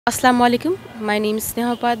Assalamu alaikum. My name is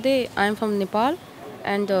Sneha Upadhyay. I am from Nepal,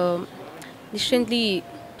 and recently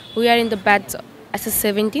we are in the batch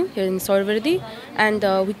SS17 here in Sorverdi, and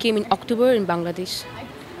we came in October in Bangladesh.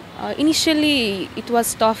 Initially, it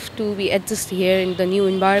was tough to be adjust here in the new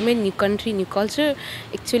environment, new country, new culture.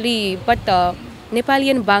 Actually, but Nepali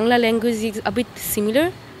and Bangla language is a bit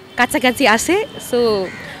similar. Kacha kachi ase, so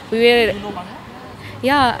we were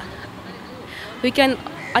yeah we can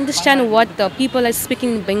understand what the people are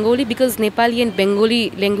speaking in Bengali because Nepali and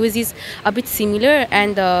Bengali language is a bit similar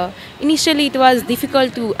and initially it was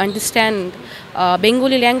difficult to understand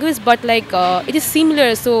Bengali language but it is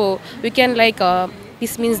similar so we can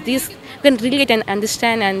this means this we can relate and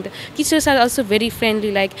understand and teachers are also very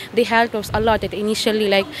friendly like they helped us a lot at initially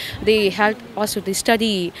like they helped us with the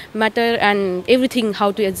study matter and everything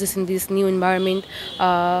how to adjust in this new environment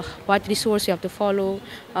what resource you have to follow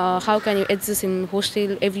how can you adjust in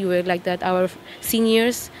hostel everywhere like that our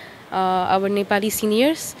seniors our Nepali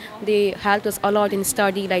seniors they helped us a lot in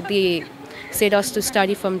study like they said us to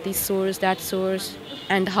study from this source that source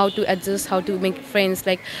and how to adjust how to make friends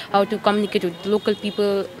like how to communicate with local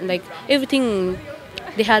people like everything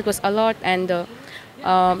they helped us a lot and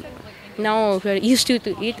um, now we're used to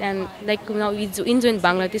it and like now we enjoy in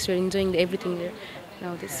Bangladesh we're enjoying everything there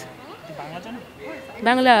nowadays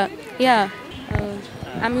Bangla yeah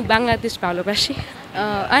I'm Bangladesh ভালোবাসি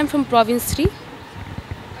I'm from province 3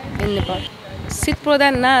 in Nepal শীত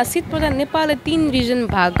প্রধান না শীত প্রধান নেপালে তিন reason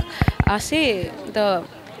ভাগ আছে the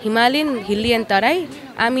Himalayan hilly and Tarai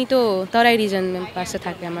আমি তো Tarai region পাশে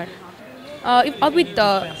থাকে আমার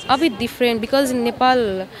a bit different because in Nepal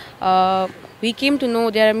we came to know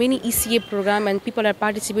there are many ECA program and people are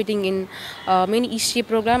participating in many ECA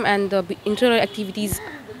program and the internal activities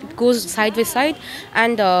it goes side by side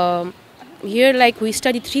and here like we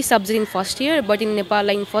study 3 subjects in first year but in Nepal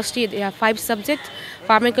like in first year they have 5 subjects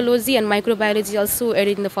pharmacology and microbiology also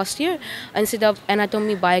added in the first year instead of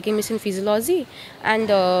anatomy biochemistry and physiology and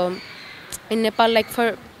in Nepal like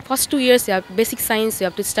for first 2 years you have basic science you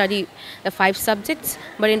have to study the 5 subjects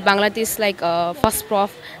but in Bangladesh like first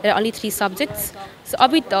prof there are only 3 subjects so a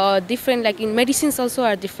bit different like in medicines also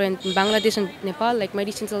are different in Bangladesh and Nepal like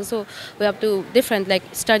medicines also we have to different like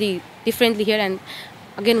study differently here and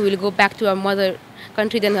again we'll go back to our mother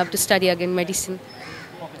country then we have to study again medicine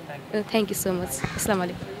thank you so much assalamu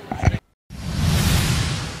alaikum